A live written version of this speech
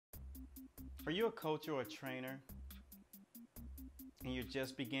Are you a coach or a trainer and you're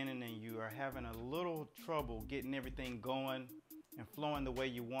just beginning and you are having a little trouble getting everything going and flowing the way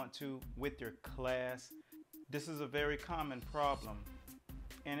you want to with your class? This is a very common problem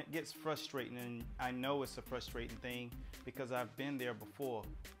and it gets frustrating, and I know it's a frustrating thing because I've been there before.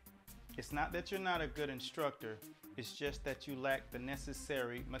 It's not that you're not a good instructor, it's just that you lack the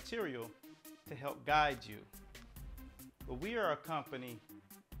necessary material to help guide you. But we are a company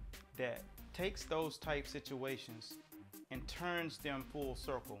that takes those type situations and turns them full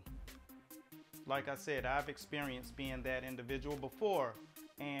circle. Like I said, I've experienced being that individual before,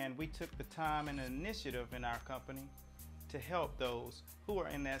 and we took the time and initiative in our company to help those who are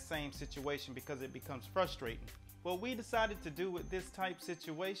in that same situation because it becomes frustrating. What we decided to do with this type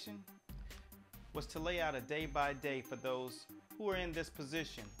situation was to lay out a day by day for those who are in this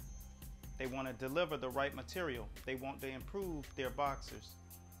position. They want to deliver the right material. They want to improve their boxers.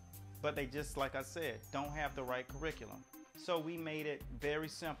 But they just, like I said, don't have the right curriculum. So we made it very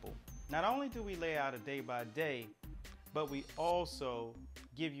simple. Not only do we lay out a day by day, but we also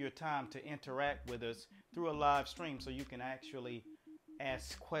give you time to interact with us through a live stream so you can actually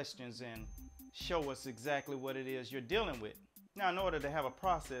ask questions and show us exactly what it is you're dealing with. Now, in order to have a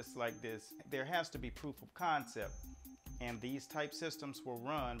process like this, there has to be proof of concept. And these type systems were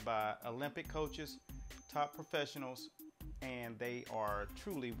run by Olympic coaches, top professionals, and they are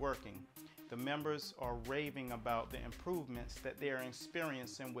truly working. The members are raving about the improvements that they're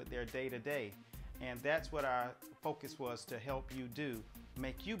experiencing with their day-to-day. And that's what our focus was, to help you do,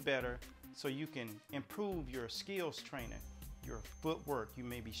 make you better so you can improve your skills training, your footwork. You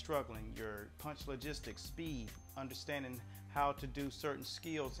may be struggling, your punch logistics, speed, understanding how to do certain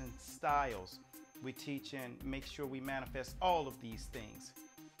skills and styles. We teach and make sure we manifest all of these things.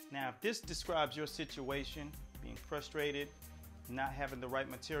 Now, if this describes your situation, being frustrated, not having the right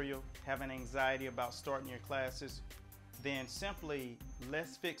material, having anxiety about starting your classes, then simply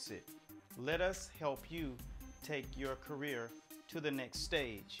let's fix it. Let us help you take your career to the next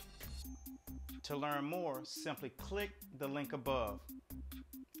stage. To learn more, simply click the link above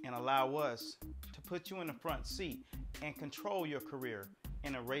and allow us to put you in the front seat and control your career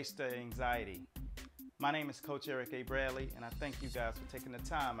and erase the anxiety. My name is Coach Eric A. Bradley, and I thank you guys for taking the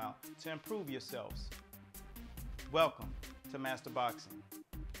time out to improve yourselves. Welcome to Master Boxing,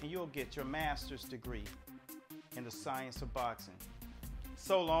 and you'll get your master's degree in the science of boxing.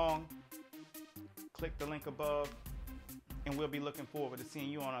 So long. Click the link above, and we'll be looking forward to seeing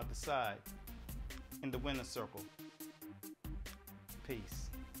you on the other side in the winner's circle. Peace.